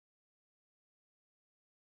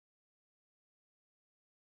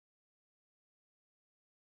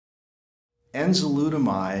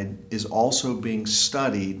Enzalutamide is also being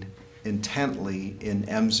studied intently in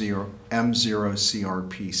M0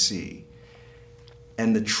 CRPC.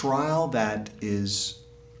 And the trial that is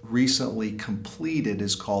recently completed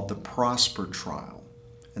is called the PROSPER trial.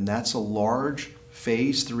 And that's a large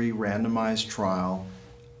phase 3 randomized trial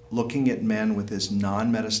looking at men with this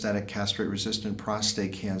non-metastatic castrate-resistant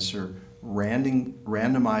prostate cancer,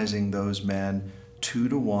 randomizing those men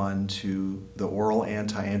 2-to-1 to the oral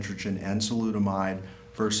anti-androgen enzalutamide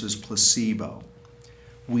versus placebo.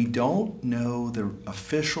 We don't know the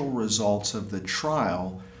official results of the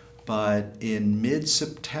trial, but in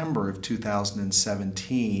mid-September of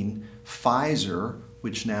 2017, Pfizer,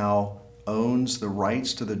 which now owns the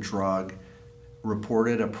rights to the drug,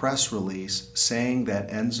 reported a press release saying that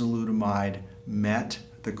enzalutamide met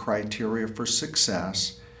the criteria for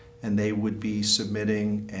success, and they would be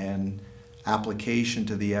submitting an application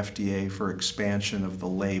to the FDA for expansion of the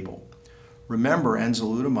label. Remember,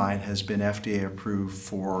 enzalutamide has been FDA approved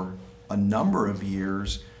for a number of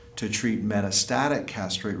years to treat metastatic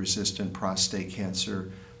castrate-resistant prostate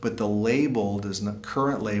cancer, but the label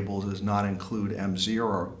current label does not include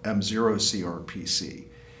M0 CRPC.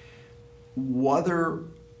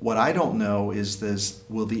 What I don't know is this: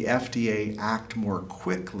 will the FDA act more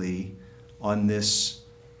quickly on this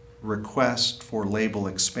request for label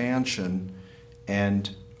expansion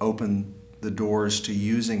and open the doors to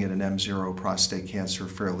using it in M0 prostate cancer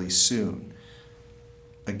fairly soon?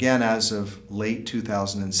 Again, as of late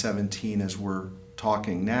 2017, as we're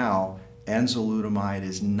talking now, enzalutamide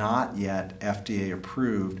is not yet FDA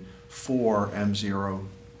approved for M0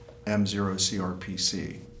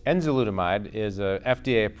 CRPC. Enzalutamide is a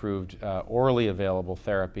FDA-approved orally available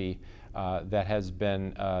therapy that has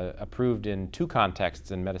been approved in 2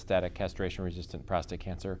 contexts in metastatic castration-resistant prostate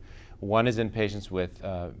cancer. One is in patients with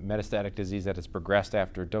metastatic disease that has progressed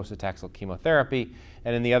after docetaxel chemotherapy,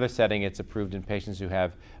 and in the other setting it's approved in patients who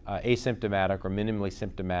have asymptomatic or minimally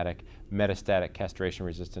symptomatic metastatic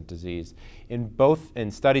castration-resistant disease. In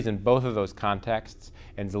studies in both of those contexts,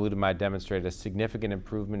 enzalutamide demonstrated a significant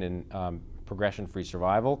improvement in progression-free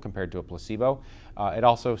survival compared to a placebo. It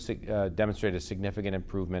also demonstrated a significant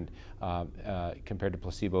improvement compared to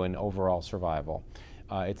placebo in overall survival.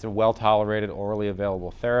 It's a well-tolerated, orally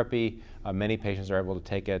available therapy. Many patients are able to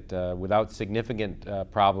take it without significant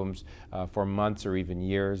problems for months or even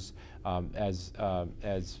years. As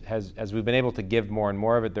we've been able to give more and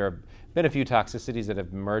more of it, there have been a few toxicities that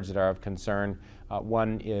have emerged that are of concern.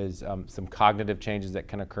 One is some cognitive changes that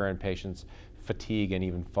can occur in patients. Fatigue and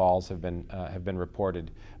even falls have been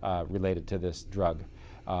reported related to this drug.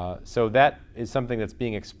 So that is something that's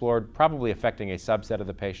being explored, probably affecting a subset of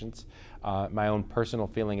the patients. My own personal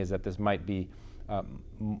feeling is that this might be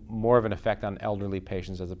more of an effect on elderly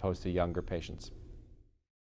patients as opposed to younger patients.